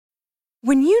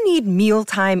When you need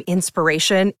mealtime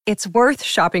inspiration, it's worth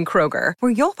shopping Kroger,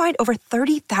 where you'll find over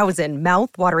 30,000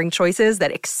 mouth-watering choices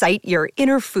that excite your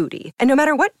inner foodie. And no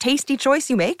matter what tasty choice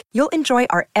you make, you'll enjoy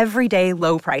our everyday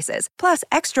low prices, plus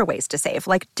extra ways to save,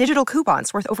 like digital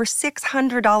coupons worth over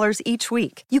 $600 each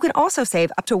week. You can also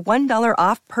save up to $1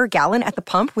 off per gallon at the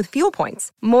pump with fuel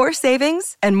points. More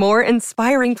savings and more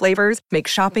inspiring flavors make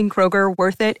shopping Kroger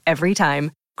worth it every time.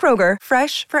 Kroger,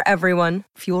 fresh for everyone.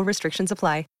 Fuel restrictions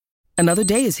apply. Another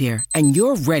day is here, and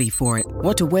you're ready for it.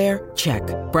 What to wear? Check.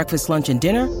 Breakfast, lunch, and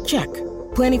dinner? Check.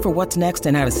 Planning for what's next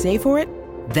and how to save for it?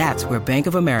 That's where Bank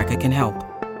of America can help.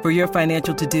 For your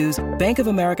financial to-dos, Bank of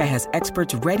America has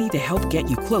experts ready to help get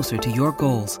you closer to your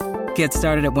goals. Get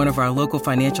started at one of our local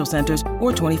financial centers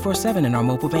or 24/7 in our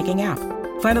mobile banking app.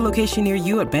 Find a location near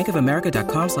you at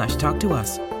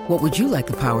bankofamerica.com/talktous. What would you like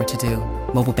the power to do?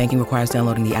 Mobile banking requires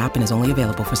downloading the app and is only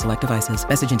available for select devices.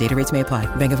 Message and data rates may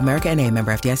apply. Bank of America N.A.,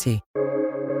 member FDIC.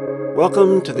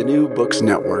 Welcome to the New Books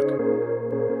Network.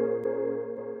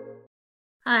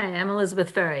 Hi, I'm Elizabeth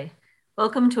Ferry.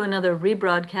 Welcome to another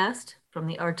rebroadcast from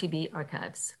the RTB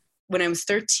archives. When I was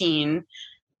 13,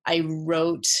 I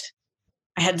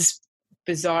had this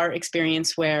bizarre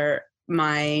experience where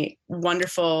my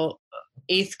wonderful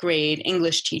 8th grade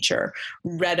English teacher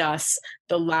read us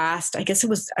it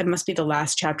must be the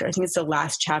last chapter. I think it's the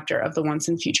last chapter of The Once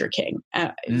and Future King.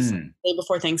 It was the day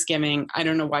before Thanksgiving. I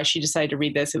don't know why she decided to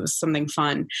read this. It was something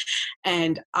fun.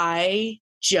 And it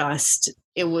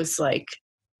was like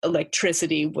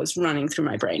electricity was running through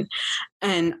my brain.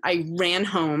 And I ran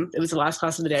home. It was the last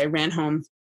class of the day. I ran home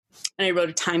and I wrote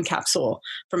a time capsule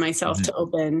for myself to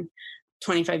open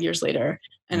 25 years later.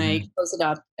 And I closed it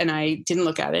up and I didn't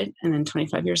look at it. And then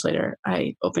 25 years later,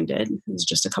 I opened it. It was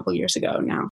just a couple years ago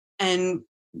now. And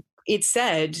it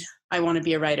said, I want to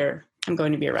be a writer. I'm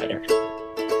going to be a writer.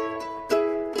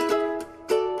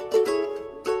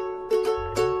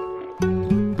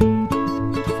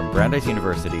 From Brandeis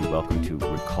University, welcome to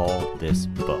Recall This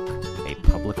Book, a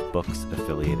Public Books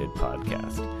affiliated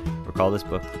podcast. Recall This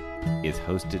Book is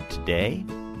hosted today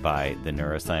by the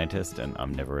neuroscientist and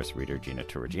omnivorous reader Gina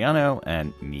Turrigiano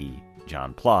and me,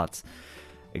 John Plotz,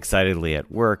 excitedly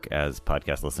at work, as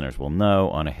podcast listeners will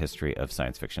know, on a history of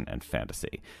science fiction and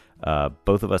fantasy.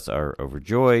 Both of us are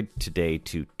overjoyed today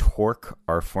to torque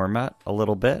our format a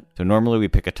little bit. So normally we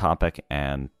pick a topic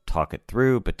and talk it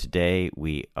through, but today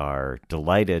we are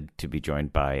delighted to be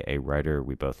joined by a writer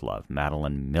we both love,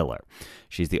 Madeline Miller.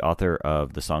 She's the author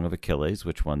of The Song of Achilles,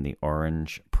 which won the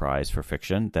Orange Prize for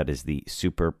Fiction. That is the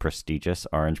super prestigious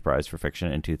Orange Prize for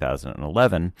Fiction in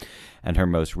 2011. And her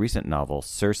most recent novel,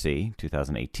 Circe,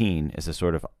 2018, is a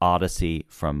sort of Odyssey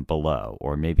from below,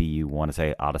 or maybe you want to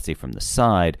say Odyssey from the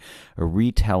side, a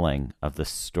retelling of the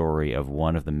story of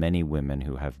one of the many women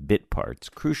who have bit parts,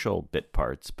 crucial bit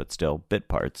parts, but still bit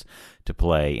parts, to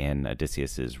play in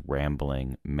Odysseus's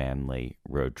rambling, manly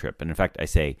road trip. And in fact, I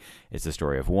say it's the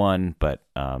story of one, but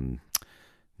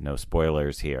no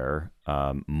spoilers here.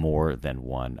 More than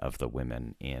one of the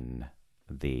women in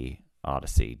the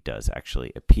Odyssey does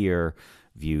actually appear,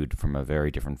 viewed from a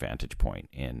very different vantage point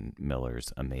in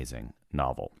Miller's amazing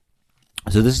novel.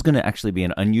 So this is going to actually be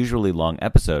an unusually long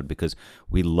episode because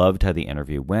we loved how the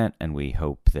interview went, and we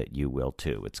hope that you will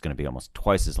too. It's going to be almost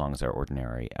twice as long as our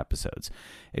ordinary episodes.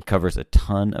 It covers a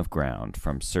ton of ground,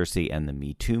 from Circe and the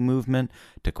Me Too movement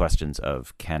to questions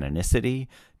of canonicity,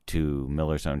 to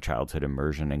Miller's own childhood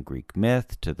immersion in Greek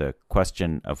myth, to the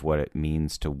question of what it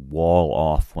means to wall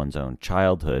off one's own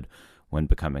childhood when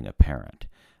becoming a parent.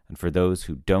 And for those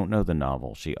who don't know the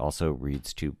novel, she also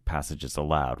reads two passages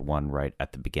aloud, one right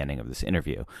at the beginning of this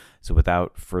interview. So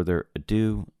without further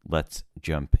ado, let's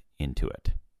jump into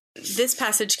it. This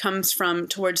passage comes from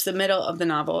towards the middle of the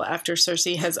novel, after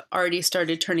Circe has already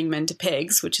started turning men to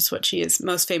pigs, which is what she is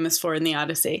most famous for in the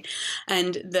Odyssey.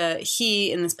 And the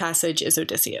he in this passage is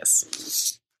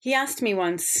Odysseus. He asked me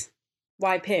once,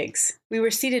 "Why pigs?" We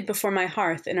were seated before my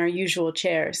hearth in our usual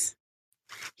chairs.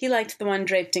 He liked the one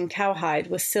draped in cowhide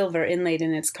with silver inlaid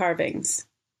in its carvings.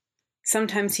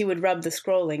 Sometimes he would rub the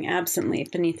scrolling absently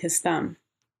beneath his thumb.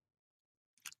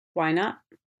 "Why not?"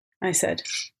 I said.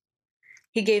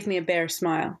 He gave me a bare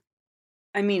smile.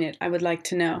 "I mean it, I would like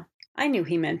to know." I knew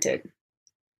he meant it.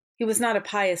 He was not a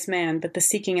pious man, but the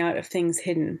seeking out of things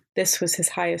hidden, this was his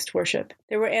highest worship.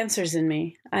 There were answers in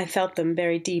me. I felt them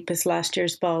very deep as last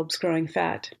year's bulbs growing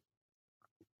fat.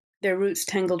 Their roots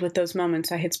tangled with those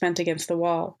moments I had spent against the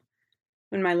wall,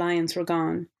 when my lions were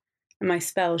gone, and my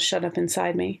spells shut up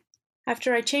inside me.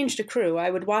 After I changed a crew, I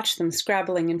would watch them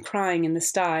scrabbling and crying in the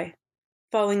sty,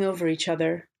 falling over each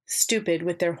other, stupid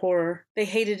with their horror. They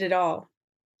hated it all.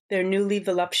 Their newly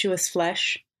voluptuous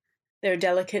flesh, their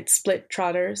delicate split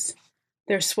trotters,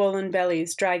 their swollen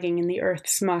bellies dragging in the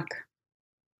earth's muck.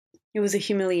 It was a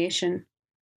humiliation,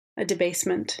 a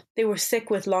debasement. They were sick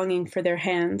with longing for their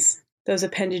hands, those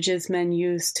appendages men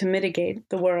use to mitigate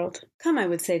the world. Come, I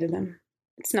would say to them,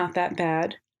 it's not that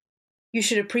bad. You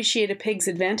should appreciate a pig's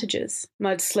advantages.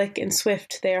 Mud slick and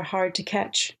swift, they are hard to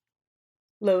catch.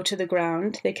 Low to the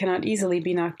ground, they cannot easily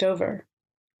be knocked over.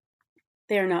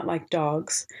 They are not like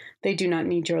dogs. They do not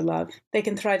need your love. They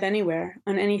can thrive anywhere,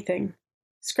 on anything.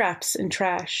 Scraps and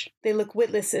trash. They look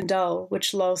witless and dull,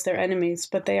 which lulls their enemies,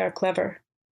 but they are clever.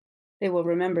 They will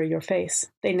remember your face.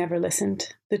 They never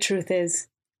listened. The truth is,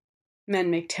 men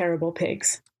make terrible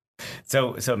pigs.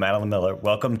 So Madeline Miller,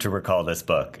 welcome to Recall This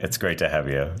Book. It's great to have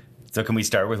you. So can we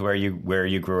start with where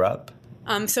you grew up?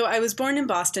 So I was born in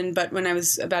Boston, but when I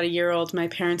was about a year old, my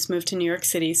parents moved to New York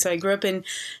City. So I grew up in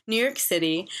New York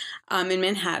City, in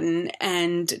Manhattan,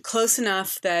 and close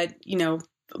enough that,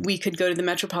 we could go to the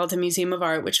Metropolitan Museum of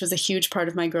Art, which was a huge part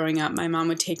of my growing up. My mom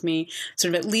would take me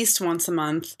sort of at least once a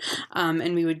month,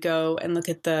 and we would go and look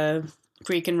at the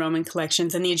Greek and Roman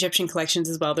collections and the Egyptian collections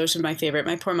as well. Those were my favorite.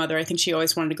 My poor mother, I think she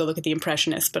always wanted to go look at the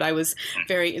Impressionists, but I was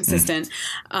very insistent.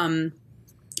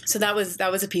 So that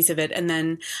was a piece of it. And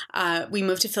then we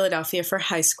moved to Philadelphia for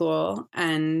high school,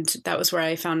 and that was where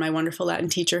I found my wonderful Latin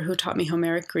teacher who taught me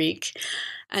Homeric Greek.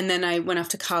 And then I went off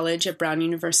to college at Brown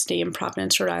University in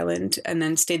Providence, Rhode Island, and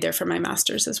then stayed there for my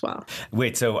master's as well.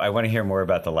 Wait, so I want to hear more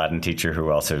about the Latin teacher who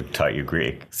also taught you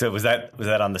Greek. So was that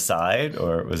on the side,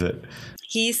 or was it?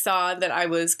 He saw that I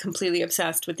was completely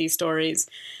obsessed with these stories,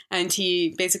 and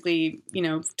he basically,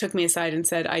 took me aside and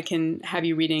said, I can have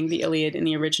you reading the Iliad in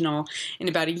the original in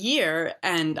about a year.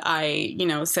 And I,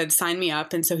 said, sign me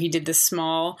up. And so he did this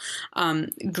small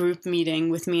group meeting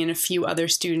with me and a few other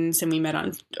students, and we met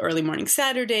on early morning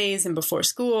Saturdays and before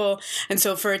school. And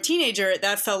so for a teenager,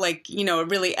 that felt like, a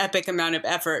really epic amount of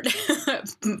effort,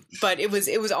 but it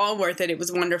was all worth it. It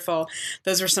was wonderful.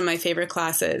 Those were some of my favorite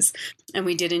classes. And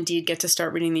we did indeed get to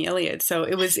start reading the Iliad. So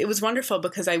it was wonderful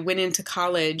because I went into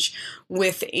college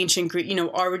with ancient Greek,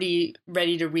 already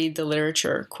ready to read the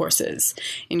literature courses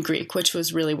in Greek, which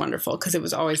was really wonderful because it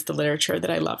was always the literature that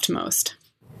I loved most.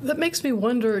 That makes me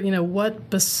wonder,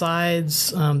 what besides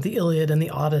the Iliad and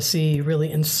the Odyssey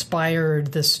really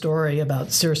inspired this story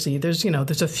about Circe?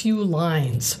 There's a few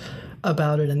lines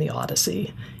about it in the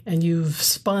Odyssey, and you've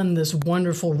spun this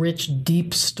wonderful, rich,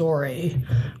 deep story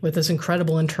with this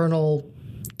incredible internal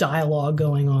dialogue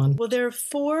going on. Well, there are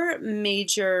 4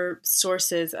 major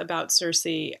sources about Circe,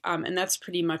 and that's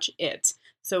pretty much it.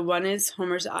 So one is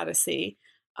Homer's Odyssey.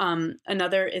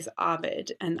 Another is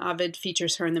Ovid, and Ovid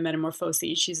features her in the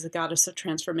Metamorphoses. She's the goddess of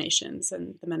transformations,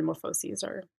 and the Metamorphoses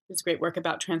is a great work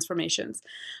about transformations.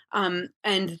 And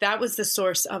that was the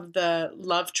source of the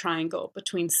love triangle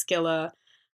between Scylla,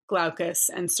 Glaucus,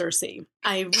 and Circe.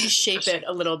 I reshape it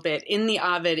a little bit. In the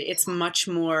Ovid, it's much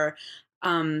more...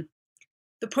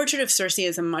 the portrait of Circe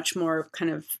is a much more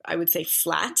kind of, I would say,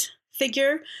 flat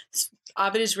figure.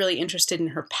 Ovid is really interested in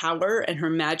her power and her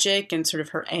magic and sort of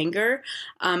her anger.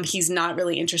 He's not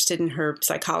really interested in her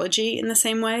psychology in the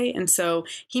same way. And so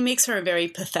he makes her a very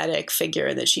pathetic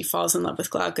figure, that she falls in love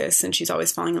with Glaucus and she's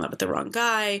always falling in love with the wrong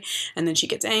guy. And then she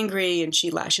gets angry and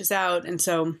she lashes out. And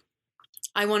so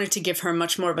I wanted to give her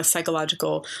much more of a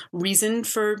psychological reason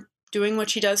for doing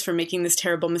what she does, for making this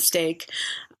terrible mistake.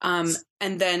 And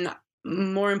then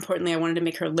more importantly, I wanted to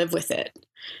make her live with it.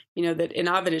 That in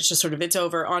Ovid, it's just sort of, it's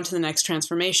over, on to the next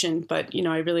transformation. But,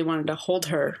 I really wanted to hold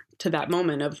her to that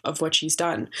moment of what she's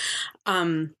done.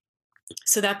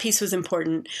 So that piece was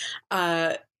important.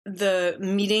 The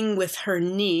meeting with her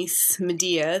niece,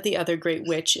 Medea, the other great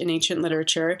witch in ancient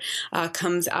literature,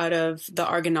 comes out of the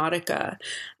Argonautica.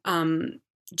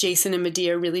 Jason and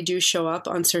Medea really do show up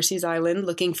on Circe's island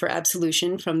looking for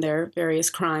absolution from their various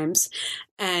crimes.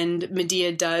 And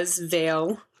Medea does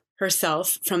veil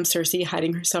herself from Circe,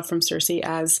 hiding herself from Circe,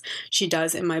 as she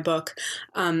does in my book.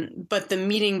 But the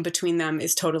meeting between them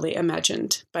is totally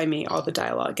imagined by me, all the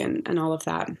dialogue and all of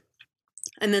that.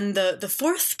 And then the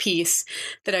 4th piece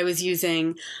that I was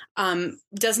using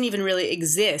doesn't even really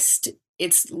exist.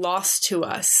 It's lost to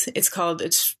us. It's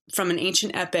from an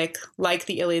ancient epic like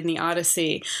the Iliad and the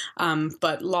Odyssey,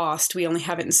 but lost. We only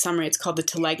have it in summary. It's called the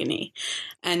Telegony.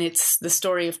 And it's the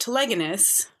story of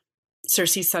Telegonus,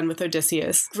 Circe's son with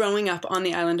Odysseus, growing up on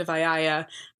the island of Aiaia,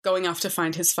 going off to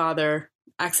find his father,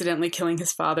 accidentally killing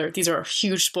his father. These are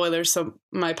huge spoilers, so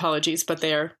my apologies, but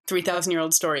they are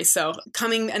 3,000-year-old stories. So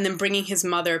coming and then bringing his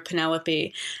mother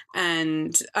Penelope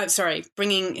and,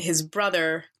 bringing his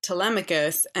brother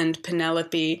Telemachus and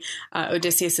Penelope,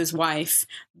 Odysseus's wife,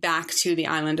 back to the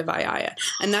island of Aiaia.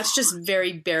 And that's just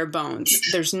very bare bones.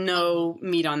 There's no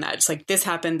meat on that. It's like, this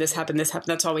happened, this happened, this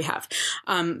happened. That's all we have.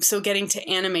 So getting to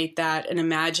animate that and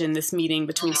imagine this meeting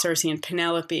between Circe and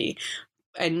Penelope,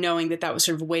 and knowing that that was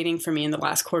sort of waiting for me in the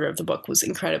last quarter of the book, was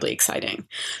incredibly exciting.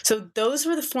 So those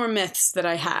were the 4 myths that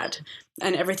I had,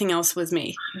 and everything else was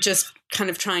me, just kind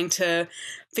of trying to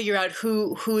figure out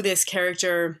who this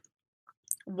character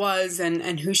was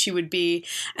and who she would be.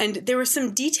 And there were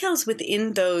some details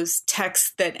within those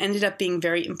texts that ended up being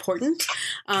very important.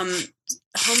 Homer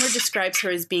describes her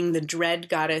as being the dread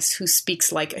goddess who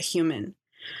speaks like a human.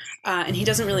 And he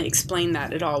doesn't really explain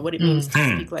that at all, what it means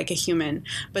to speak like a human.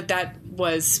 But that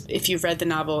was, if you've read the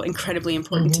novel, incredibly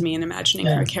important to me in imagining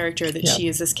her character, that she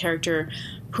is this character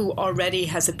who already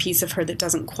has a piece of her that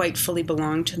doesn't quite fully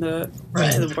belong to the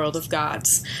world of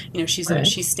gods. You know,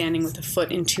 she's standing with a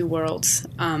foot in 2 worlds.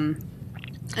 And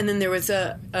then there was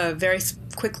a very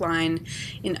quick line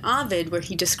in Ovid where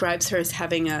he describes her as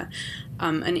having an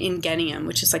ingenium,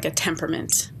 which is like a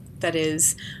temperament that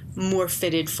is more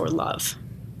fitted for love.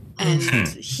 And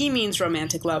he means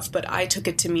romantic love, but I took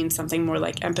it to mean something more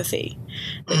like empathy,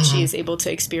 that she is able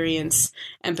to experience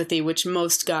empathy, which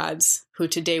most gods, who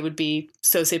today would be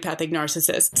sociopathic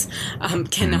narcissists,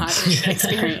 cannot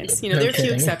experience. You know, there are a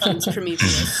few exceptions,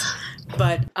 Prometheus.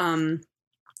 But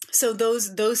so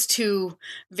those 2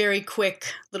 very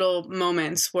quick little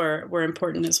moments were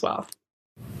important as well.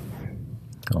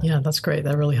 Cool. Yeah, that's great.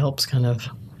 That really helps kind of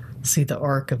see the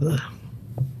arc of the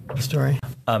story.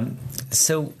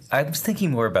 So I was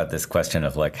thinking more about this question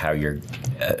of like how you're,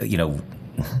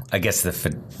 I guess the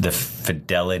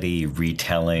fidelity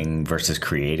retelling versus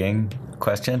creating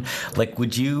question. Like,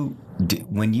 when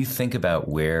you think about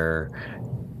where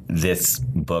this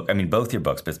book, I mean, both your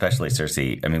books, but especially Circe,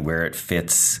 I mean, where it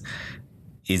fits,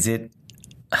 is it,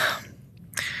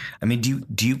 I mean,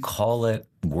 do you call it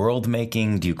world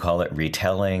making? Do you call it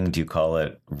retelling? Do you call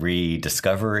it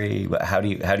rediscovery? How do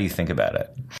you think about it?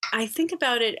 I think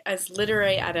about it as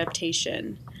literary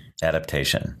adaptation.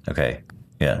 Adaptation. Okay.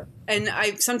 Yeah. And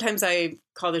sometimes I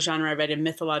call the genre I write a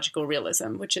mythological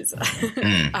realism, which is,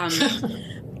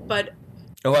 but.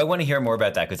 Oh, I want to hear more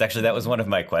about that, because actually that was one of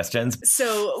my questions.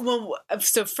 So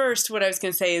first, what I was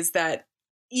going to say is that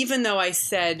even though I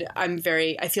said I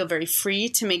feel very free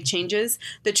to make changes,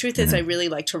 the truth is I really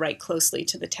like to write closely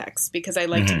to the text, because I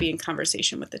like to be in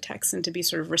conversation with the text and to be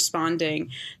sort of responding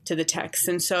to the text.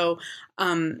 And so,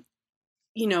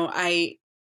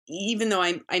 even though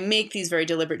I make these very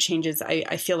deliberate changes,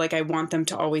 I feel like I want them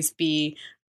to always be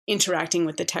interacting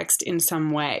with the text in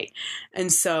some way. And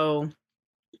so,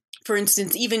 for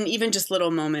instance, even just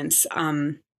little moments,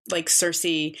 like Circe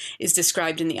is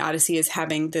described in the Odyssey as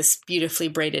having this beautifully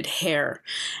braided hair.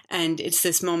 And it's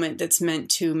this moment that's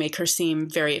meant to make her seem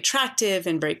very attractive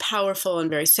and very powerful and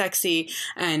very sexy.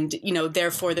 And,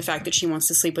 therefore the fact that she wants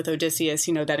to sleep with Odysseus,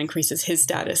 that increases his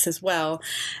status as well.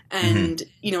 And,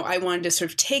 I wanted to sort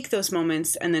of take those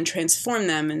moments and then transform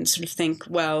them and sort of think,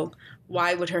 well,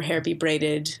 why would her hair be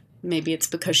braided? Maybe it's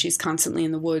because she's constantly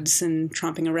in the woods and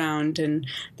tromping around, and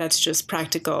that's just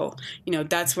practical.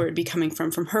 That's where it'd be coming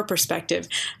from her perspective.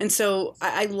 And so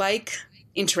I like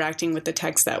interacting with the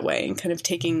text that way and kind of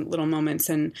taking little moments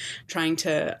and trying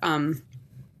to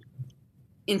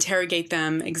interrogate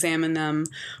them, examine them.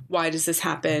 Why does this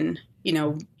happen?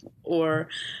 Or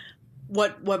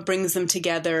what brings them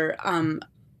together?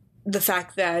 The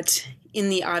fact that in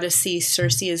the Odyssey,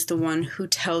 Circe is the one who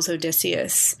tells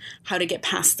Odysseus how to get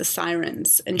past the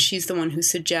sirens, and she's the one who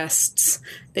suggests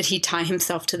that he tie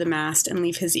himself to the mast and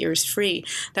leave his ears free.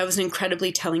 That was an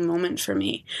incredibly telling moment for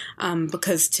me,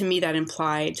 because to me that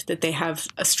implied that they have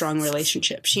a strong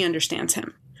relationship. She understands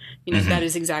him. That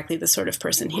is exactly the sort of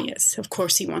person he is. Of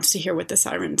course, he wants to hear what the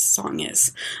siren's song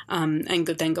is, and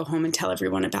then go home and tell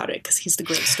everyone about it, because he's the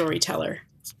great storyteller.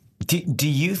 Do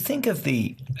you think of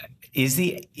is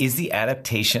the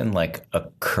adaptation like a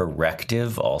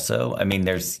corrective also? I mean,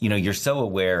 there's, you're so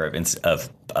aware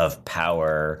of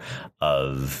power,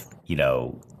 of,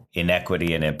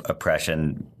 inequity and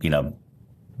oppression,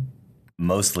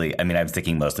 mostly, I mean, I'm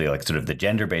thinking mostly like sort of the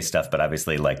gender-based stuff, but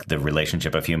obviously like the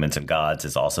relationship of humans and gods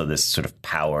is also this sort of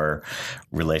power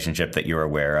relationship that you're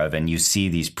aware of. And you see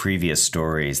these previous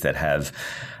stories that have,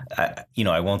 I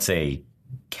won't say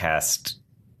cast.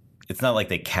 It's not like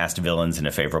they cast villains in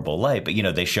a favorable light, but,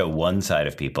 they show one side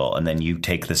of people, and then you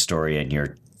take the story and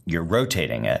you're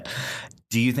rotating it.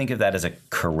 Do you think of that as a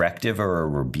corrective or a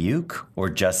rebuke, or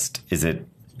just is it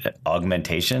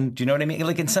augmentation? Do you know what I mean?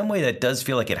 Like in some way that does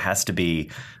feel like it has to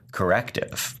be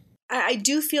corrective. I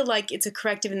do feel like it's a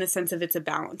corrective in the sense of it's a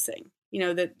balancing.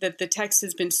 That the text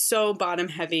has been so bottom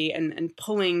heavy and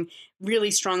pulling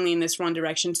really strongly in this one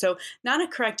direction. So not a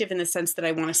corrective in the sense that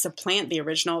I want to supplant the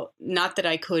original, not that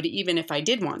I could, even if I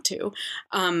did want to.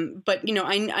 But,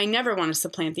 I never want to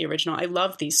supplant the original. I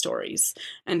love these stories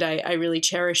and I really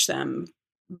cherish them.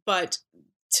 But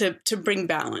to bring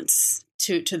balance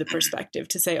to the perspective,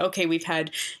 to say, okay, we've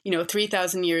had,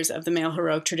 3,000 years of the male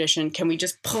heroic tradition. Can we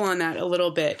just pull on that a little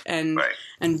bit and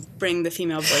bring the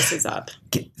female voices up?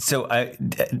 So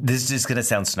this is just going to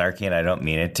sound snarky, and I don't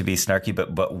mean it to be snarky,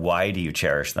 but why do you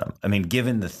cherish them? I mean,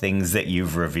 given the things that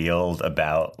you've revealed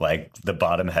about like the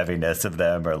bottom heaviness of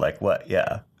them, or like what?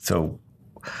 Yeah. So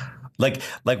like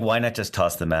why not just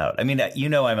toss them out? I mean,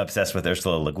 I'm obsessed with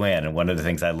Ursula Le Guin, and one of the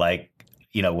things I like,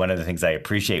 one of the things I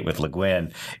appreciate with Le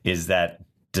Guin is that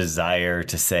desire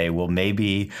to say, well,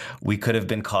 maybe we could have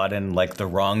been caught in like the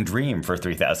wrong dream for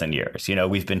 3,000 years.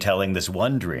 We've been telling this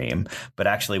one dream, but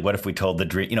actually, what if we told the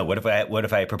dream? What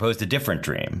if I proposed a different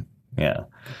dream? Yeah.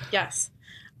 Yes.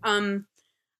 I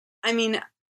mean,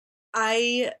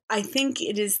 I think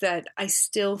it is that I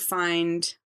still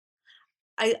find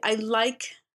I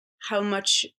like how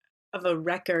much of a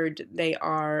record they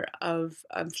are of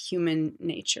human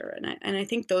nature. And I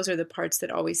think those are the parts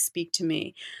that always speak to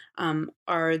me,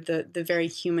 are the very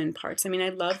human parts. I mean, I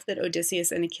love that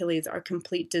Odysseus and Achilles are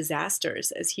complete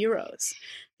disasters as heroes.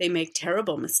 They make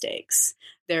terrible mistakes.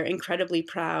 They're incredibly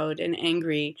proud and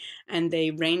angry, and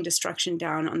they rain destruction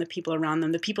down on the people around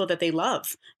them, the people that they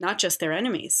love, not just their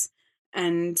enemies.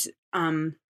 And,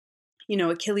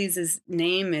 Achilles'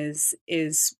 name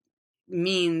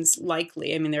means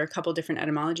likely. I mean, there are a couple different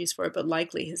etymologies for it, but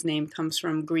likely his name comes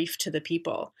from grief to the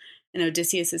people. And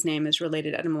Odysseus' name is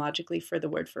related etymologically for the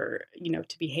word for,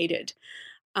 to be hated.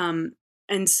 And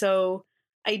so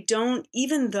I don't,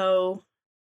 even though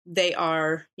they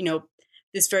are,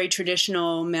 this very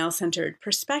traditional male-centered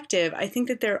perspective, I think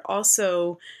that there are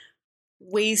also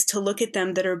ways to look at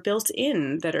them that are built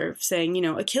in, that are saying,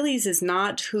 Achilles is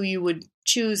not who you would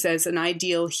choose as an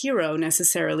ideal hero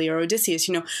necessarily, or Odysseus,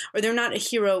 or they're not a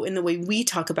hero in the way we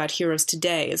talk about heroes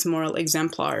today as moral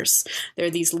exemplars.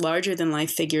 They're these larger than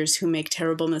life figures who make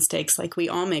terrible mistakes, like we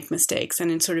all make mistakes.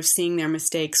 And in sort of seeing their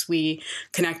mistakes, we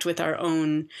connect with our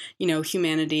own,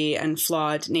 humanity and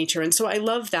flawed nature. And so I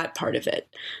love that part of it.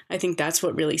 I think that's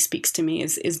what really speaks to me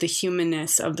is the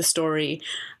humanness of the story.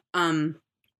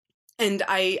 And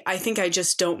I think I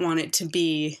just don't want it to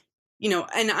be,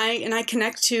 and I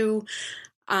connect to,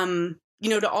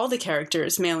 to all the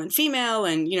characters, male and female,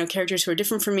 and, characters who are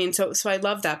different from me. And so I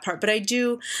love that part. But I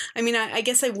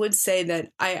guess I would say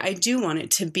that I do want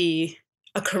it to be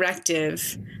a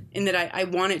corrective, in that I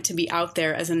want it to be out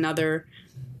there as another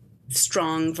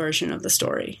strong version of the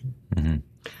story. Mm-hmm.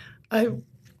 I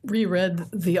reread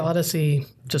the Odyssey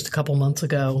just a couple months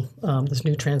ago, this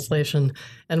new translation,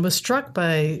 and was struck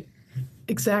by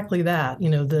exactly that,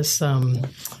 this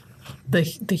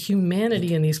the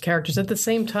humanity in these characters, at the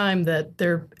same time that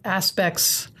there are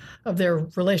aspects of their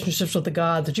relationships with the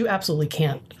gods that you absolutely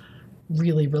can't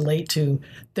really relate to.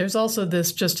 There's also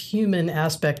this just human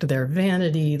aspect of their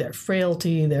vanity, their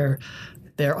frailty, their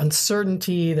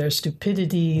uncertainty, their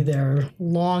stupidity, their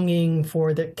longing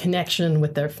for the connection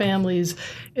with their families.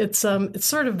 It's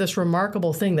sort of this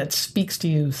remarkable thing that speaks to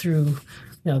you through,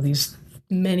 these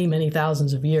many, many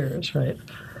thousands of years, right?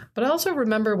 But I also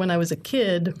remember when I was a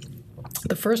kid,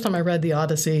 the first time I read the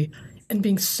Odyssey, and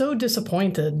being so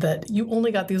disappointed that you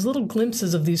only got these little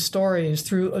glimpses of these stories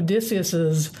through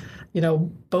Odysseus's,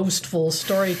 boastful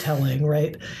storytelling,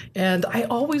 right? And I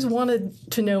always wanted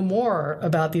to know more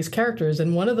about these characters,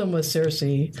 and one of them was Circe,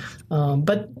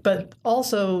 but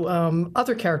also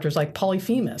other characters like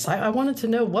Polyphemus. I wanted to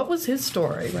know what was his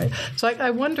story, right? So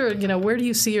I wonder, where do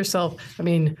you see yourself? I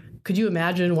mean, could you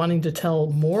imagine wanting to tell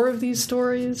more of these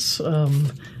stories?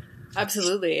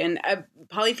 Absolutely. And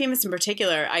Polyphemus in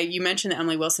particular, you mentioned the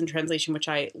Emily Wilson translation, which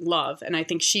I love. And I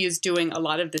think she is doing a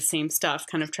lot of the same stuff,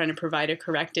 kind of trying to provide a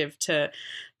corrective to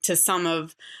some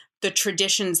of the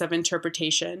traditions of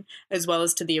interpretation, as well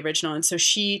as to the original. And so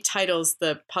she titles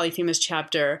the Polyphemus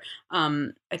chapter,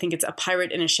 I think it's A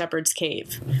Pirate in a Shepherd's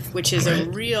Cave, which is a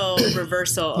real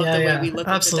reversal of the way we look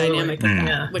at the dynamic of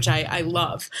that, which I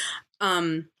love.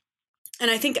 And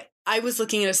I think I was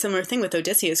looking at a similar thing with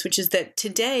Odysseus, which is that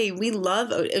today we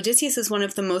love Odysseus is one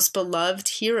of the most beloved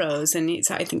heroes. And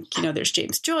I think, there's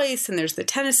James Joyce and there's the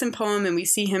Tennyson poem, and we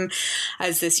see him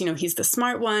as this, he's the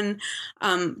smart one.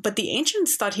 But the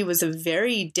ancients thought he was a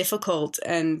very difficult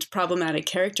and problematic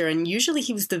character. And usually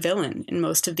he was the villain in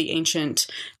most of the ancient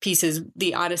pieces,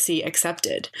 the Odyssey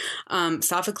accepted.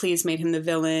 Sophocles made him the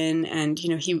villain. And,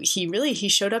 he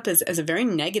showed up as a very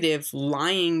negative,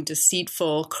 lying,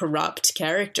 deceitful, corrupt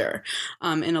character.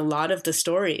 In a lot of the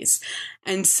stories.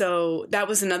 And so that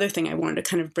was another thing I wanted to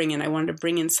kind of bring in. I wanted to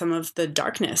bring in some of the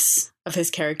darkness of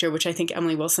his character, which I think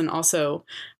Emily Wilson also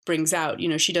brings out.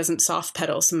 She doesn't soft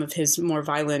pedal some of his more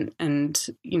violent and,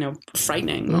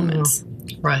 frightening moments.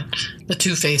 Right. The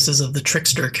two faces of the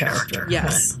trickster character.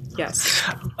 Yes. Right. Yes.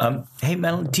 Hey,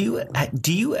 Madeline,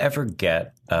 do you ever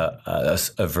get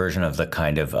a version of the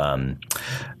kind of,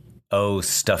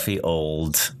 stuffy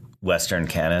old Western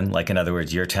canon? Like, in other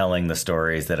words, you're telling the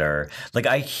stories that are like,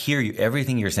 I hear you,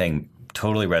 everything you're saying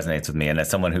totally resonates with me. And as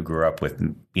someone who grew up with,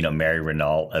 Mary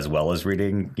Renault, as well as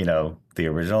reading, the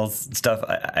original stuff,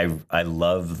 I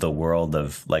love the world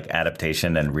of like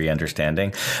adaptation and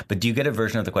re-understanding. But do you get a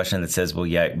version of the question that says, well,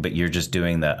 yeah, but you're just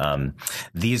doing the,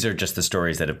 these are just the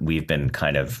stories that we've been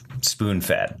kind of spoon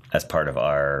fed as part of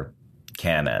our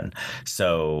canon.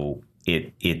 So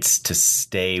it's to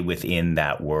stay within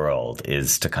that world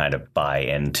is to kind of buy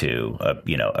into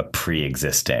a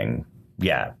pre-existing,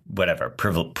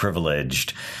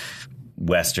 privileged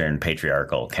Western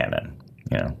patriarchal canon.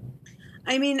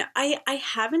 I mean, I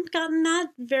haven't gotten that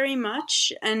very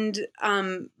much, and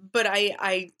but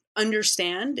I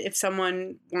understand if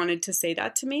someone wanted to say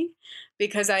that to me,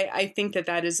 because I think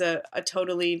that is a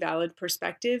totally valid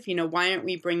perspective. Why aren't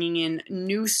we bringing in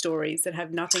new stories that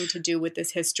have nothing to do with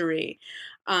this history?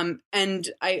 And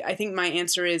I think my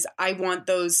answer is I want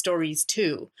those stories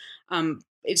too.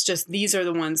 It's just these are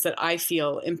the ones that I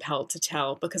feel impelled to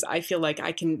tell, because I feel like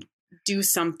I can do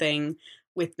something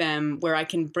with them where I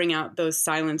can bring out those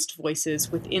silenced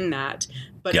voices within that.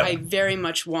 But I very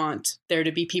much want there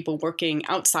to be people working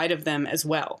outside of them as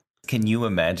well. Can you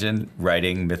imagine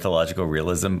writing mythological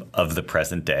realism of the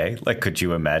present day? Like, could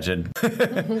you imagine?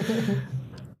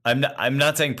 I'm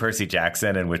not saying Percy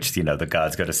Jackson, in which, the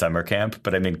gods go to summer camp,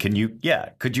 but I mean, could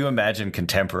you imagine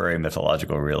contemporary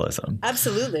mythological realism?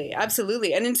 Absolutely.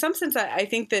 Absolutely. And in some sense, I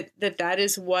think that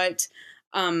is what,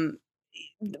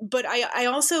 but I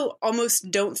also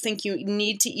almost don't think you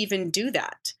need to even do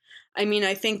that. I mean,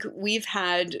 I think we've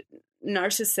had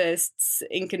narcissists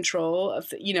in control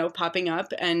of, popping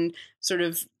up and sort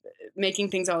of making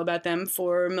things all about them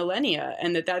for millennia.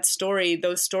 And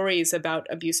those stories about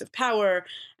abuse of power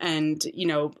and,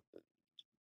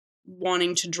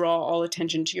 wanting to draw all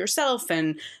attention to yourself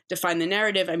and define the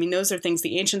narrative. I mean, those are things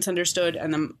the ancients understood.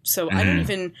 And so I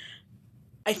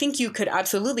think you could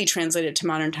absolutely translate it to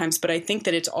modern times, but I think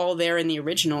that it's all there in the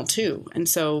original too. And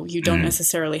so you don't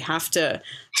necessarily have to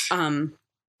move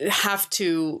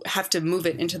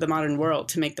it into the modern world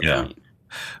to make the point.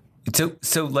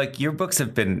 So like your books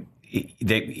have been,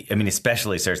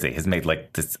 especially Circe has made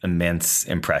like this immense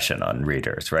impression on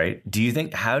readers, right? Do you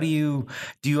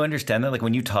understand that? Like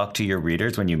when you talk to your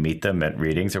readers, when you meet them at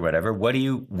readings or whatever, what do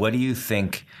you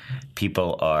think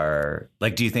people are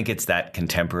like? Do you think it's that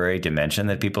contemporary dimension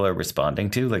that people are responding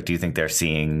to? Like, do you think they're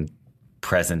seeing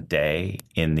present day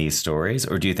in these stories,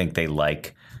 or do you think they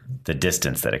like the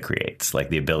distance that it creates, like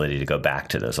the ability to go back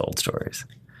to those old stories?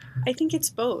 I think it's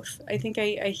both. I think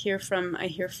I hear from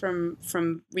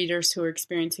readers who are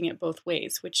experiencing it both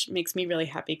ways, which makes me really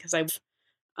happy, because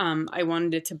I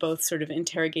wanted it to both sort of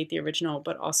interrogate the original,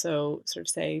 but also sort of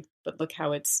say, but look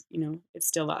how it's it's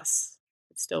still us.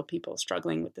 It's still people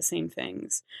struggling with the same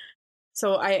things.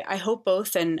 So I hope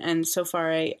both, and so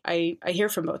far I hear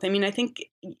from both. I mean, I think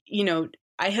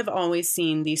I have always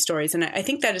seen these stories, and I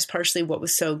think that is partially what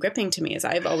was so gripping to me, is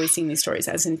I've always seen these stories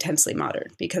as intensely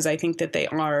modern, because I think that they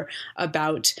are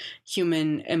about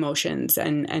human emotions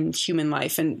and human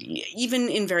life, and even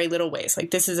in very little ways. Like,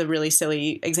 this is a really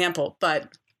silly example, but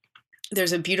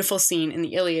there's a beautiful scene in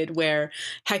the Iliad where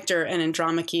Hector and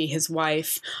Andromache, his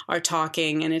wife, are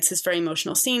talking, and it's this very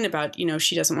emotional scene about,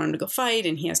 she doesn't want him to go fight,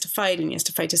 and he has to fight, and he has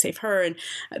to fight to save her. And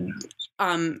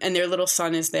and their little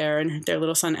son is there, and their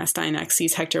little son Astyanax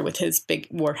sees Hector with his big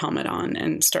war helmet on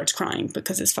and starts crying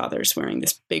because his father's wearing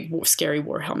this big, scary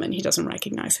war helmet and he doesn't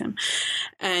recognize him.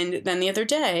 And then the other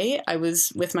day, I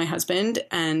was with my husband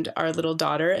and our little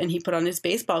daughter, and he put on his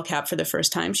baseball cap for the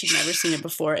first time. She'd never seen it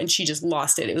before, and she just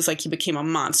lost it. It was like he became a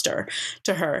monster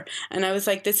to her. And I was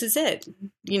like, this is it.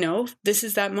 This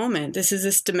is that moment. This is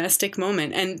this domestic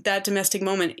moment. And that domestic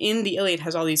moment in the Iliad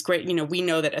has all these great, we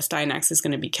know that Astyanax is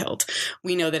going to be killed.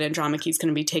 We know that Andromache is going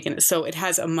to be taken. So it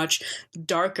has a much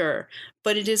darker,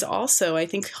 but it is also, I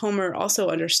think Homer also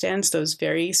understands those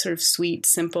very sort of sweet,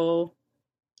 simple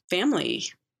family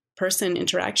person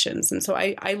interactions. And so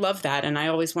I love that. And I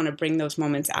always want to bring those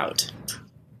moments out.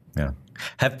 Yeah.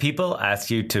 Have people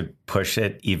asked you to push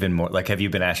it even more? Like, have you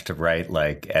been asked to write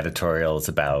like editorials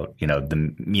about,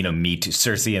 the Me Too,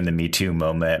 Cersei and the Me Too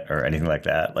moment or anything like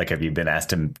that? Like, have you been asked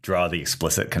to draw the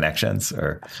explicit connections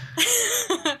or?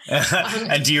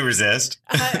 And do you resist?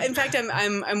 In fact,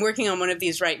 I'm working on one of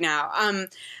these right now.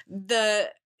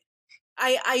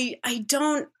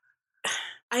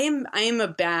 I am a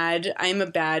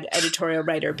bad editorial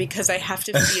writer because I have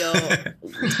to feel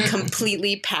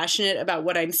completely passionate about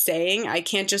what I'm saying. I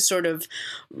can't just sort of,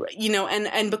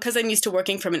 and because I'm used to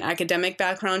working from an academic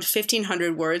background,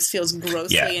 1,500 words feels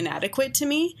grossly inadequate to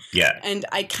me. Yeah. And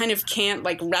I kind of can't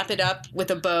like wrap it up with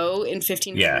a bow in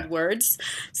 1,500 words.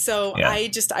 So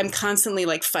I'm constantly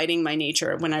like fighting my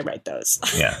nature when I write those.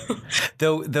 Yeah.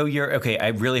 Though you're okay. I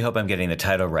really hope I'm getting the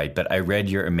title right, but I read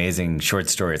your amazing short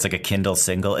story. It's like a Kindle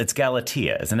single. It's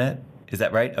Galatea, isn't it? Is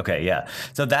that right? Okay, yeah.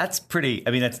 So that's pretty,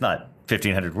 it's not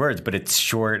 1,500 words, but it's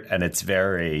short and it's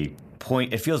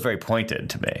it feels very pointed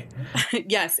to me.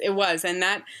 Yes, it was. And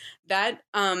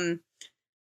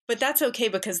but that's okay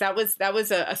because that was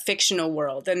a fictional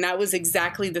world. And that was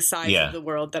exactly the size of the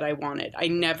world that I wanted. I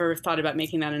never thought about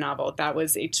making that a novel.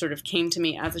 It sort of came to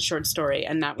me as a short story.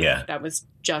 And that was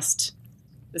just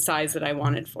the size that I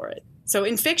wanted for it. So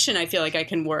in fiction, I feel like I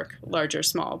can work large or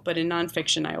small, but in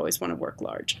nonfiction, I always want to work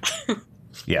large.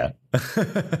 Yeah.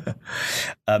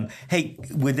 Hey,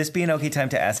 would this be an okay time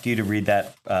to ask you to read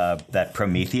that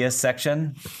Prometheus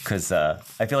section? Because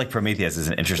I feel like Prometheus is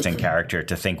an interesting character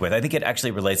to think with. I think it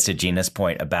actually relates to Gina's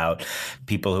point about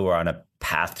people who are on a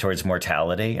path towards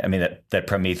mortality. I mean, that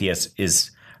Prometheus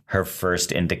is her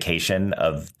first indication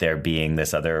of there being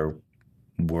this other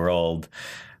world.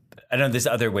 I don't know, this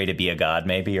other way to be a god,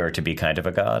 maybe, or to be kind of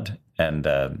a god. And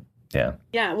yeah.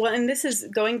 Well, and this is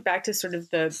going back to sort of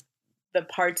the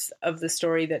parts of the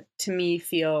story that to me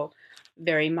feel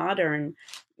very modern.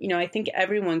 I think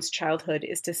everyone's childhood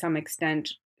is to some extent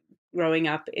growing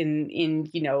up in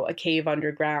a cave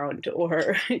underground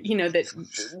or, that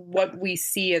what we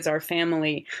see as our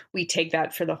family, we take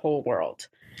that for the whole world.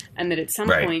 And that at some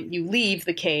point you leave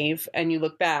the cave and you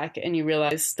look back and you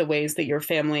realize the ways that your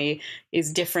family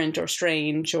is different or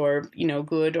strange or,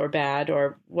 good or bad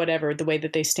or whatever, the way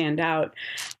that they stand out.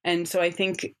 And so I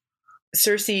think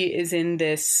Cersei is in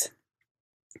this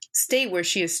state where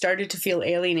she has started to feel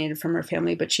alienated from her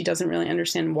family, but she doesn't really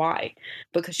understand why,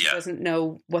 because she doesn't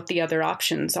know what the other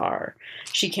options are.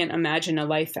 She can't imagine a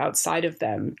life outside of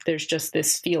them. There's just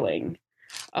this feeling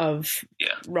of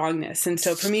wrongness. And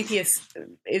so Prometheus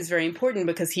is very important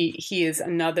because he is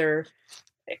another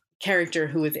character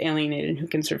who is alienated and who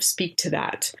can sort of speak to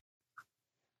that.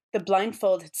 The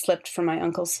blindfold had slipped from my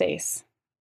uncle's face.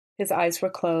 His eyes were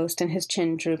closed and his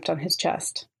chin drooped on his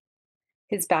chest.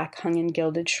 His back hung in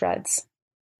gilded shreds.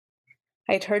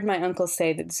 I had heard my uncle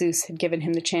say that Zeus had given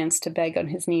him the chance to beg on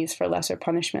his knees for lesser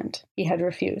punishment. He had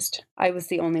refused. I was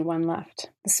the only one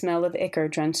left. The smell of ichor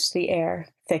drenched the air,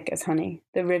 thick as honey.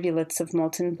 The rivulets of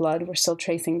molten blood were still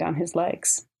tracing down his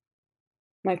legs.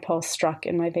 My pulse struck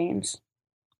in my veins.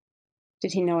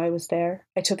 Did he know I was there?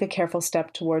 I took a careful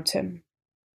step towards him.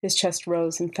 His chest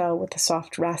rose and fell with a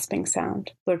soft rasping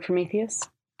sound. Lord Prometheus?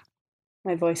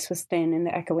 My voice was thin in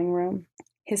the echoing room.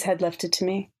 His head lifted to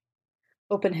me.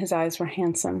 Open, his eyes were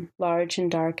handsome, large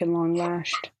and dark and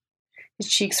long-lashed. His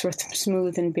cheeks were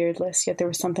smooth and beardless, yet there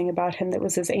was something about him that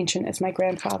was as ancient as my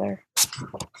grandfather.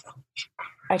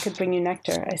 I could bring you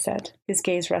nectar, I said. His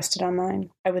gaze rested on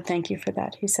mine. I would thank you for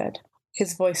that, he said.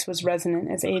 His voice was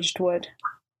resonant as aged wood.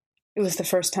 It was the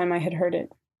first time I had heard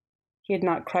it. He had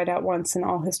not cried out once in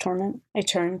all his torment. I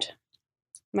turned.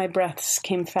 My breaths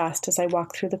came fast as I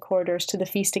walked through the corridors to the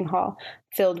feasting hall,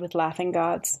 filled with laughing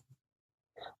gods.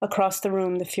 Across the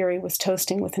room, the Fury was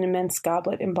toasting with an immense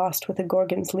goblet embossed with a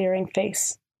Gorgon's leering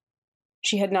face.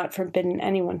 She had not forbidden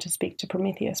anyone to speak to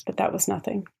Prometheus, but that was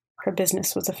nothing. Her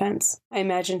business was offense. I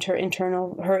imagined her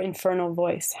infernal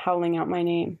voice howling out my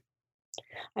name.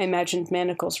 I imagined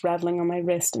manacles rattling on my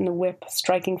wrist and the whip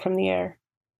striking from the air.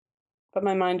 But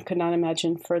my mind could not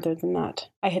imagine further than that.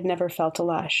 I had never felt a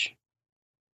lash.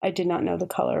 I did not know the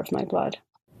color of my blood.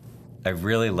 I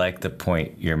really like the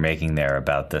point you're making there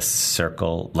about the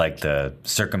circle, like the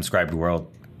circumscribed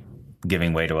world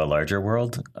giving way to a larger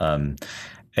world.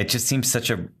 It just seems such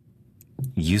a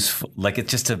useful, like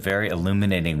it's just a very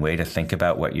illuminating way to think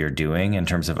about what you're doing in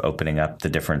terms of opening up the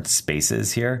different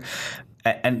spaces here.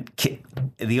 And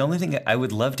the only thing I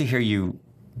would love to hear you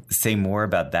say more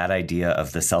about that idea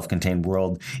of the self-contained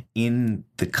world in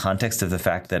the context of the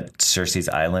fact that Cersei's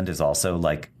Island is also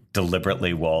like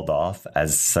deliberately walled off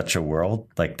as such a world,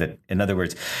 like that. In other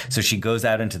words, so she goes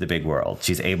out into the big world.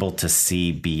 She's able to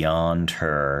see beyond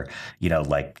her,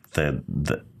 like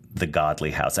the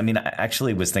godly house. I mean, I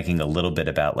actually was thinking a little bit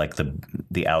about like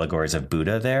the allegories of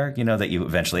Buddha there, that you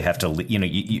eventually have to,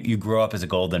 you grow up as a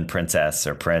golden princess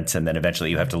or prince, and then eventually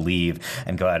you have to leave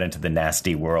and go out into the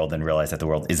nasty world and realize that the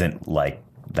world isn't like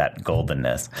that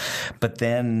goldenness. But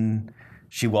then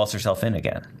she walls herself in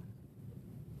again.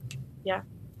 Yeah.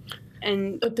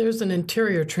 But there's an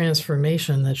interior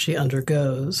transformation that she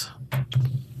undergoes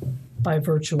by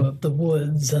virtue of the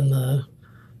woods and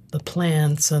the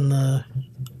plants and the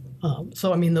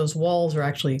so I mean those walls are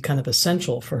actually kind of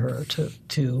essential for her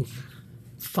to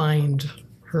find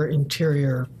her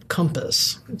interior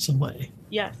compass in some way.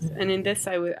 Yes, and in this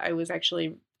I was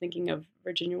actually thinking of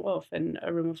Virginia Woolf and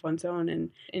A Room of One's Own,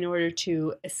 and in order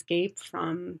to escape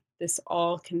from this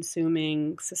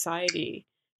all-consuming society,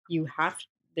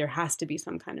 there has to be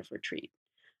some kind of retreat.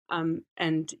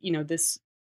 This,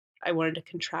 I wanted to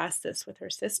contrast this with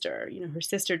her sister. Her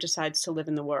sister decides to live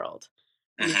in the world.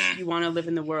 And if you want to live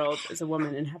in the world as a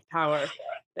woman and have power,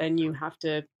 then you have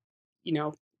to,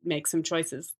 make some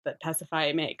choices that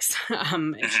Pasiphae makes.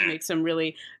 And she makes some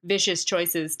really vicious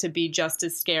choices to be just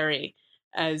as scary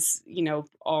as,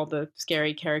 all the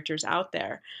scary characters out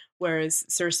there. Whereas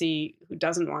Cersei, who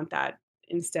doesn't want that,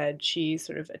 instead, she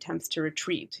sort of attempts to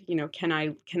retreat. Can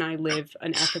I live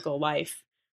an ethical life?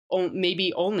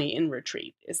 Maybe only in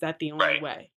retreat. Is that the only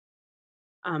way?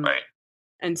 Right.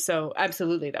 And so,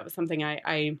 absolutely, that was something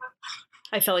I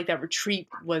felt like that retreat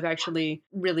was actually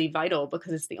really vital,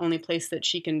 because it's the only place that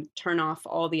she can turn off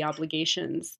all the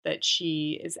obligations that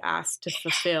she is asked to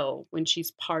fulfill when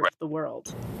she's part of the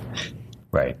world.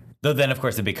 Right. Though then, of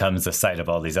course, it becomes the site of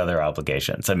all these other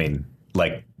obligations. I mean,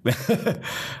 like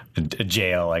a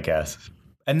jail, I guess.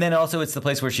 And then also it's the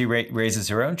place where she raises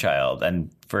her own child.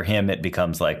 And for him, it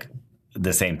becomes like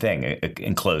the same thing, an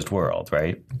enclosed world,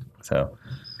 right? So.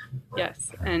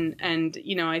 Yes. And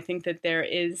I think that there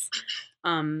is,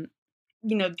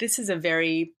 this is a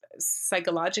very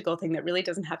psychological thing that really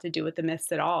doesn't have to do with the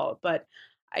myths at all. But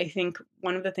I think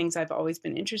one of the things I've always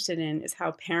been interested in is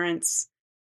how parents,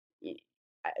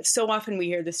 so often we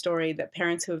hear the story that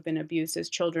parents who have been abused as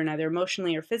children, either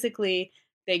emotionally or physically,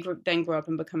 they then grow up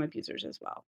and become abusers as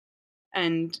well.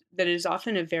 And that is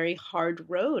often a very hard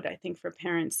road, I think, for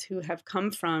parents who have come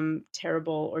from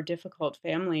terrible or difficult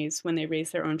families when they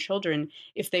raise their own children.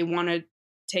 If they want to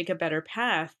take a better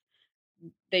path,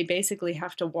 they basically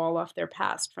have to wall off their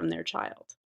past from their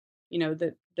child.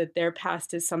 That their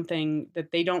past is something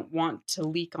that they don't want to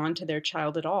leak onto their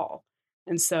child at all.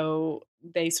 And so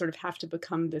they sort of have to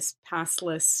become this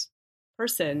pastless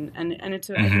person. And I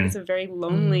think it's a very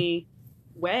lonely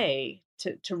way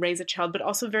to raise a child, but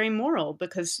also very moral,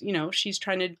 because, she's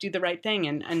trying to do the right thing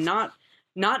and not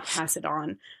pass it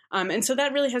on. And so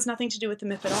that really has nothing to do with the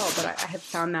myth at all. But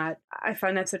I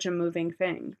find that such a moving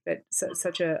thing, that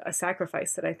such a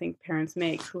sacrifice that I think parents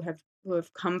make who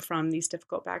have come from these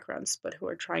difficult backgrounds, but who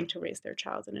are trying to raise their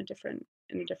child in a different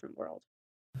world.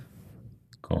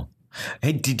 Cool.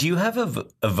 Hey, did you have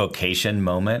a vocation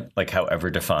moment, like however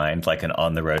defined, like an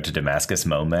on the road to Damascus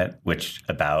moment, which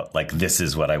about like, this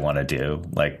is what I want to do?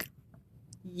 Like,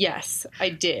 yes, I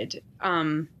did.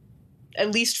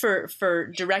 At least for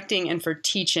directing and for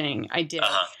teaching, I did.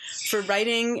 For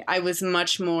writing, I was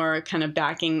much more kind of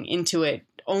backing into it,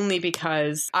 only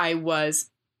because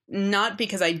not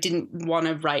because I didn't want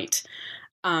to write,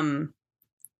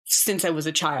 since I was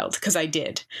a child, because I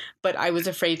did, but I was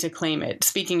afraid to claim it.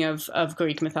 Speaking of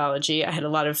Greek mythology, I had a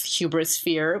lot of hubris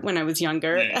fear when I was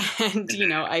younger, and,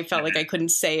 I felt like I couldn't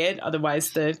say it.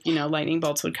 Otherwise the, lightning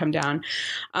bolts would come down.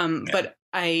 But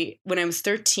when I was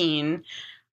 13,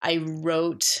 I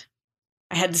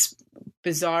had this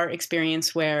bizarre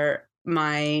experience where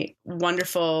my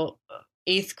wonderful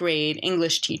 8th grade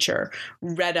English teacher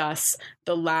read us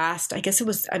the last,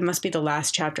 it must be the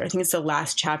last chapter. I think it's the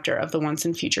last chapter of The Once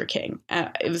and Future King.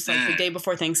 It was like the day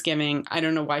before Thanksgiving. I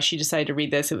don't know why she decided to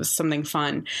read this. It was something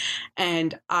fun.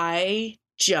 And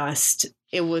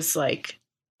it was like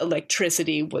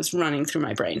electricity was running through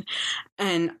my brain.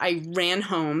 And I ran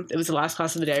home. It was the last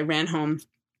class of the day. I ran home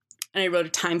and I wrote a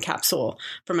time capsule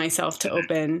for myself to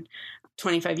open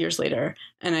 25 years later.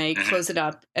 And I closed it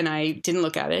up and I didn't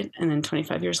look at it. And then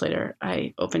 25 years later,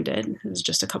 I opened it. It was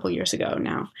just a couple years ago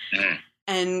now.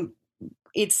 And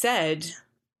it said,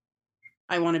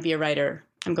 I want to be a writer.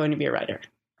 I'm going to be a writer.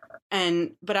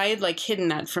 But I had like hidden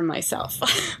that from myself.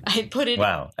 I had put it.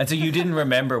 Wow. And so you didn't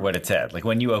remember what it said. Like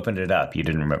when you opened it up, you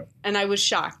didn't remember. And I was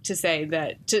shocked to say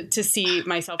that, to see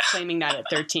myself claiming that at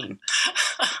 13.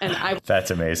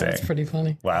 That's amazing. That's pretty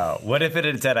funny. Wow. What if it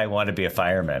had said, I want to be a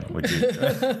fireman? Would you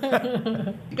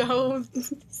go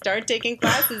start taking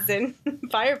classes in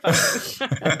firefighting?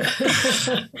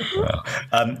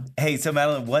 Hey, so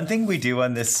Madeline, one thing we do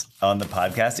on the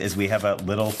podcast is we have a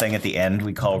little thing at the end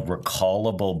we call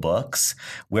recallable books,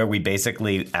 where we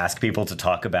basically ask people to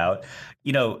talk about,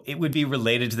 it would be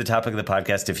related to the topic of the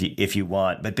podcast if you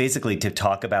want, but basically to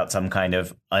talk about some kind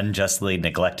of unjustly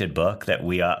neglected book that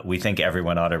we think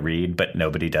everyone ought to read, but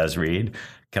nobody does read.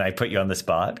 Can I put you on the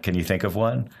spot? Can you think of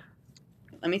one?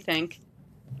 Let me think.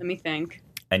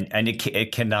 And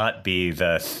it cannot be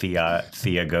the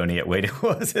Theogonia. Wait,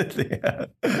 what was it?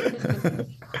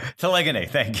 Telegony.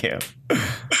 Thank you.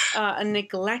 A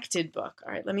neglected book.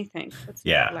 All right, let me think. What's a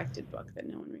neglected book that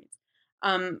no one reads?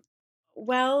 I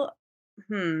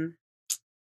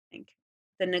think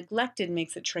the neglected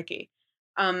makes it tricky.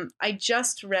 I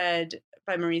just read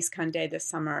by Maurice Condé this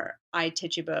summer, I,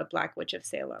 Tituba, Black Witch of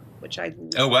Salem, which I love.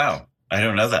 Oh, wow. I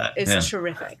don't know that. It's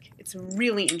terrific. It's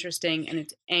really interesting, and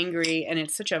it's angry, and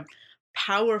it's such a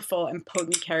powerful and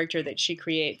potent character that she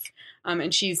creates.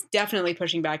 And she's definitely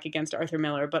pushing back against Arthur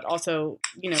Miller, but also,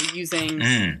 using,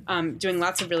 doing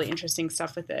lots of really interesting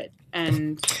stuff with it.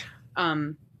 And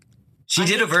she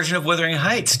did a version of Wuthering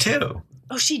Heights too.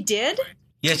 Oh, she did?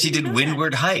 Yeah, she did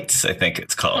Windward Heights, I think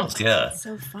it's called. Yeah. That's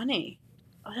so funny.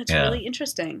 Oh, that's really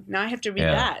interesting. Now I have to read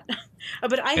that.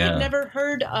 But I had never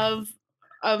heard of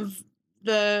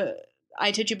the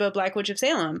I, Tituba, Black Witch of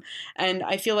Salem. And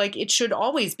I feel like it should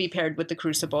always be paired with The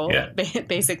Crucible,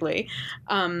 basically.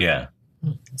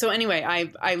 So anyway,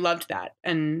 I loved that.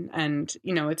 And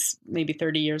it's maybe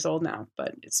 30 years old now,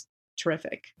 but it's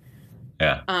terrific.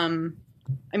 Yeah.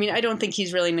 I don't think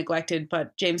he's really neglected,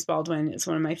 but James Baldwin is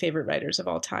one of my favorite writers of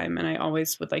all time. And I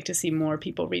always would like to see more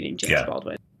people reading James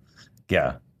Baldwin.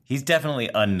 Yeah. He's definitely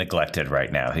unneglected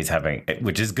right now. He's having,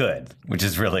 which is good, which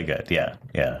is really good. Yeah.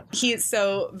 Yeah.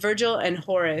 So Virgil and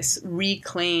Horace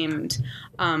reclaimed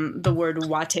the word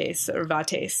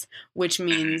vates, which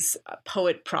means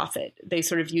poet prophet. They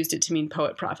sort of used it to mean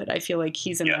poet prophet. I feel like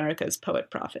he's America's poet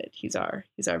prophet. He's our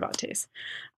vates.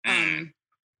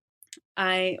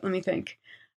 Let me think.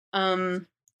 You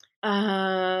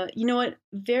know what?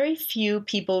 Very few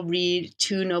people read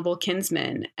Two Noble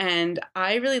Kinsmen, and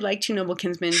I really like Two Noble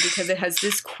Kinsmen because it has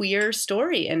this queer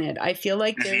story in it. I feel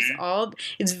like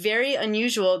it's very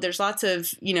unusual. There's lots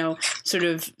of, sort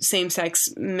of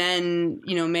same-sex men,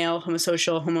 male,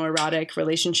 homosocial, homoerotic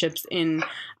relationships in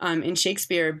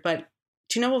Shakespeare, but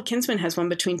Two Noble Kinsmen has one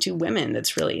between two women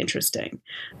that's really interesting.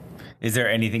 Is there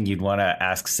anything you'd want to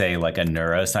ask, say, like a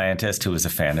neuroscientist who is a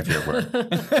fan of your work?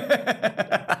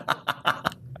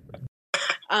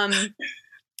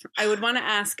 I would want to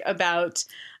ask about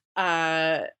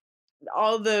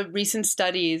all the recent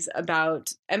studies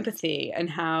about empathy and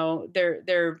how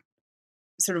they're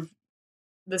sort of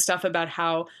the stuff about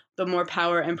how the more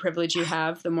power and privilege you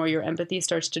have, the more your empathy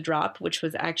starts to drop, which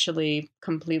was actually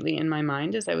completely in my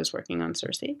mind as I was working on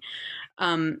Circe.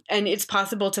 And it's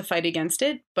possible to fight against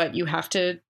it, but you have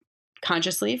to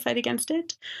consciously fight against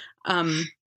it.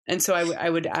 And so I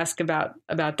would ask about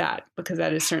that, because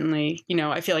that is certainly,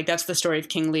 I feel like that's the story of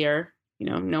King Lear.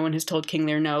 No one has told King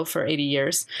Lear no for 80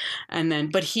 years.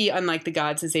 But he, unlike the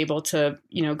gods, is able to,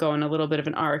 go on a little bit of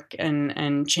an arc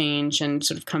and change and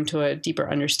sort of come to a deeper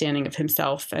understanding of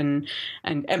himself and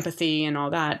empathy and all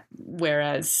that.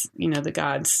 Whereas, the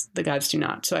gods do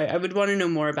not. So I would want to know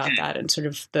more about that and sort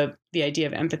of the idea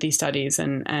of empathy studies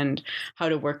and how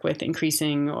to work with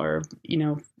increasing or,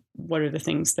 what are the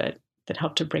things that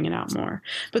help to bring it out more.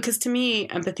 Because to me,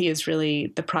 empathy is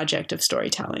really the project of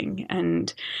storytelling.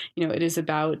 And, it is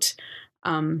about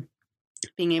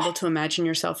being able to imagine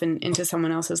yourself into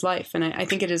someone else's life. And I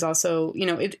think it is also,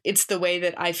 it's the way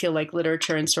that I feel like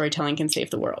literature and storytelling can save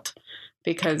the world,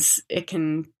 because it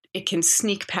can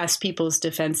sneak past people's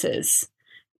defenses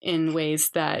in ways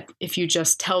that if you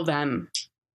just tell them,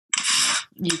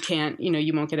 you can't,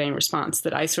 you won't get any response.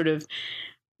 That I sort of,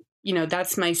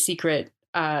 that's my secret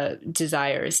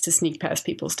desire, is to sneak past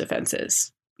people's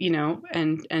defenses,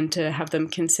 and to have them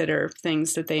consider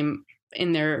things that they,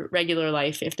 in their regular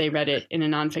life, if they read it in a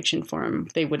nonfiction form,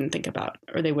 they wouldn't think about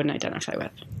or they wouldn't identify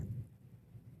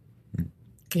with.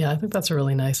 Yeah, I think that's a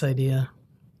really nice idea.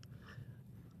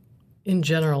 In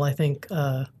general, I think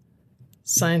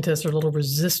scientists are a little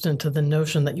resistant to the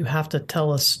notion that you have to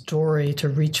tell a story to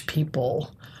reach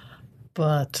people.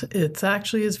 But it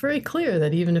actually is very clear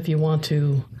that even if you want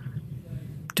to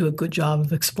do a good job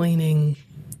of explaining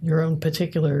your own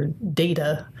particular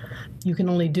data, you can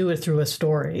only do it through a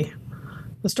story.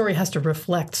 The story has to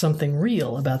reflect something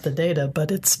real about the data, but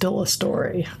it's still a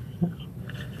story.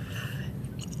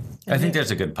 I think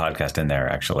there's a good podcast in there,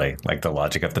 actually, like The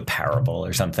Logic of the Parable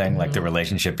or something, like the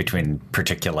relationship between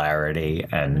particularity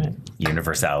and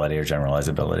universality or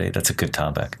generalizability. That's a good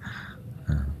topic.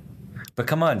 But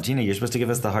come on, Gina, you're supposed to give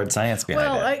us the hard science behind it.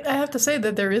 Well, I have to say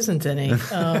that there isn't any.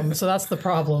 So that's the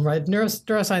problem, right?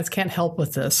 Neuroscience can't help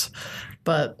with this.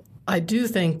 But I do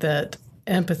think that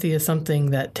empathy is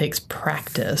something that takes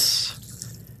practice,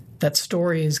 that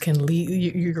stories can lead.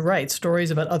 You're right. Stories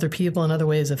about other people and other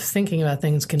ways of thinking about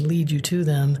things can lead you to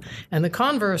them. And the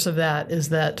converse of that is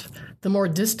that the more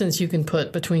distance you can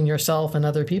put between yourself and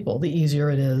other people, the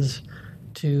easier it is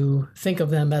to think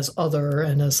of them as other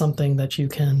and as something that you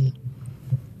can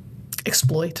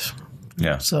exploit.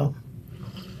 Yeah. So,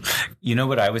 you know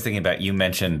what I was thinking about? You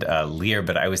mentioned Lear,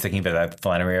 but I was thinking about that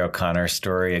Flannery O'Connor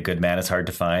story, A Good Man is Hard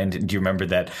to Find. Do you remember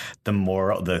that the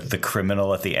moral, the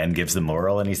criminal at the end gives the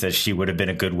moral, and he says she would have been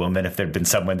a good woman if there'd been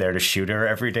someone there to shoot her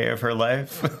every day of her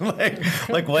life?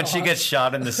 like once she gets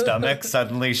shot in the stomach,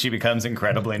 suddenly she becomes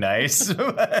incredibly nice.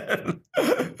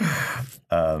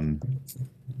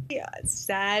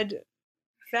 Sad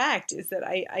fact is that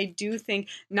I do think,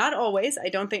 not always,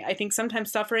 I think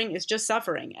sometimes suffering is just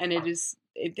suffering, and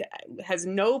it has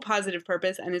no positive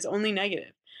purpose and is only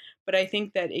negative. But I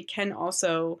think that it can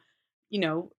also,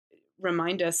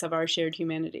 remind us of our shared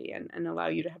humanity and allow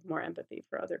you to have more empathy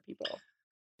for other people.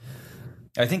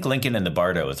 I think Lincoln and the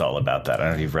Bardo is all about that. I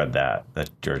don't know if you've read that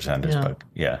George Sanders book.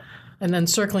 Yeah. And then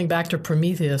circling back to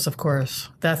Prometheus, of course,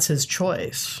 that's his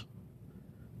choice.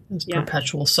 His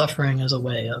perpetual suffering as a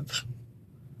way of,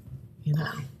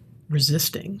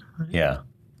 resisting. Right? Yeah.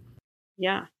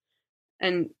 Yeah.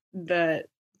 And that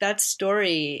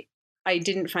story, I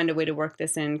didn't find a way to work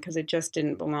this in because it just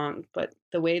didn't belong. But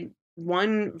the way,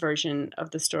 one version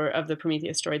of the story, of the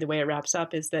Prometheus story, the way it wraps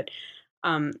up is that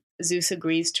Zeus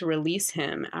agrees to release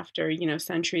him after,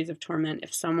 centuries of torment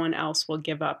if someone else will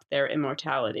give up their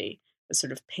immortality, a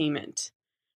sort of payment.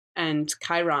 And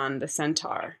Chiron, the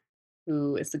centaur,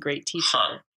 who is the great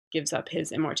teacher, gives up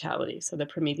his immortality so that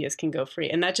Prometheus can go free.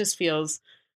 And that feels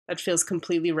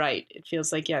completely right. It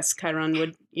feels like, yes, Chiron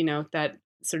would, that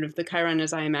sort of the Chiron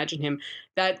as I imagine him,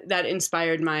 that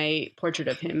inspired my portrait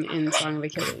of him in Song of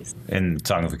Achilles. In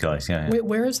Song of Achilles, yeah. Wait,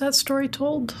 where is that story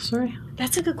told? Sorry?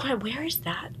 That's a good question. Where is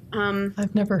that?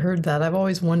 I've never heard that. I've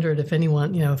always wondered if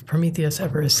anyone, if Prometheus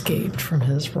ever escaped from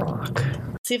his rock.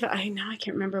 See if I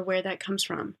can't remember where that comes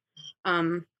from.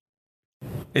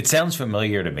 It sounds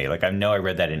familiar to me. Like I know I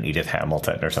read that in Edith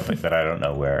Hamilton or something, but I don't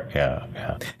know where.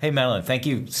 Yeah. Hey, Madeline, thank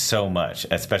you so much,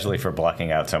 especially for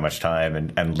blocking out so much time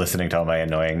and listening to all my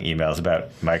annoying emails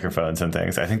about microphones and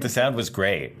things. I think the sound was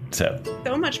great. So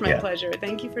much my pleasure.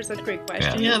 Thank you for such great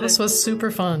questions. Yeah, this was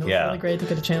super fun. It was really great to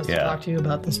get a chance to talk to you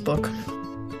about this book.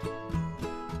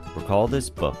 Recall This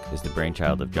Book is the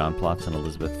brainchild of John Plotz and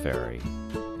Elizabeth Ferry.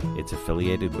 It's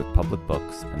affiliated with Public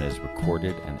Books and is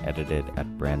recorded and edited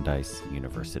at Brandeis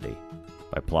University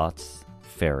by Plotz,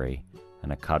 Ferry,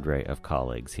 and a cadre of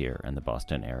colleagues here in the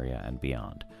Boston area and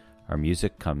beyond. Our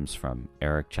music comes from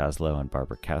Eric Chaslow and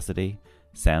Barbara Cassidy.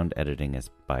 Sound editing is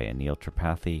by Anil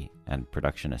Tripathi, and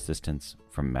production assistance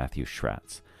from Matthew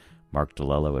Schratz. Mark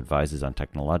DiLello advises on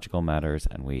technological matters,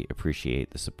 and we appreciate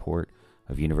the support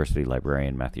of University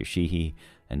librarian Matthew Sheehy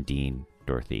and Dean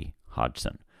Dorothy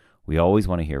Hodgson. We always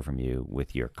want to hear from you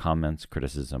with your comments,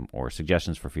 criticism, or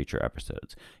suggestions for future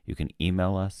episodes. You can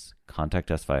email us, contact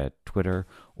us via Twitter,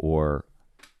 or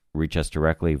reach us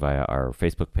directly via our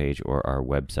Facebook page or our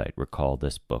website,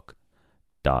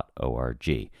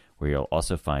 recallthisbook.org, where you'll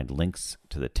also find links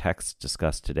to the texts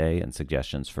discussed today and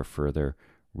suggestions for further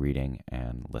reading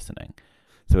and listening.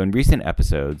 So in recent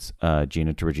episodes,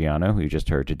 Gina Torrigiano, who you just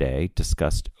heard today,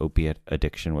 discussed opiate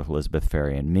addiction with Elizabeth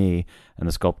Ferry and me, and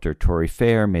the sculptor Tori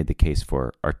Fair made the case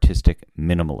for artistic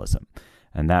minimalism.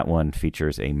 And that one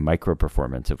features a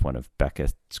micro-performance of one of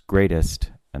Beckett's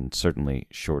greatest and certainly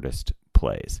shortest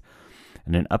plays.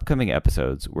 And in upcoming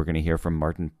episodes, we're going to hear from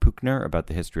Martin Puchner about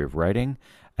the history of writing.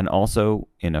 And also,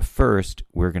 in a first,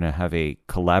 we're going to have a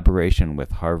collaboration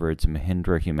with Harvard's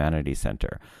Mahindra Humanities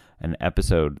Center, an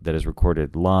episode that is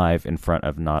recorded live in front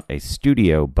of not a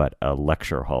studio, but a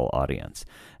lecture hall audience.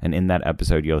 And in that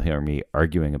episode, you'll hear me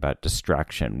arguing about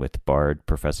distraction with Bard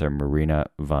Professor Marina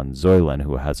von Zuylen,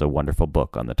 who has a wonderful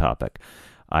book on the topic.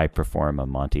 I perform a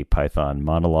Monty Python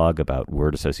monologue about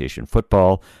word association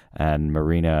football, and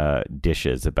Marina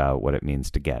dishes about what it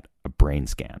means to get a brain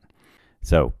scan.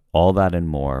 So all that and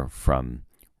more from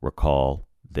Recall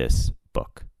This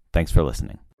Book. Thanks for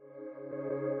listening.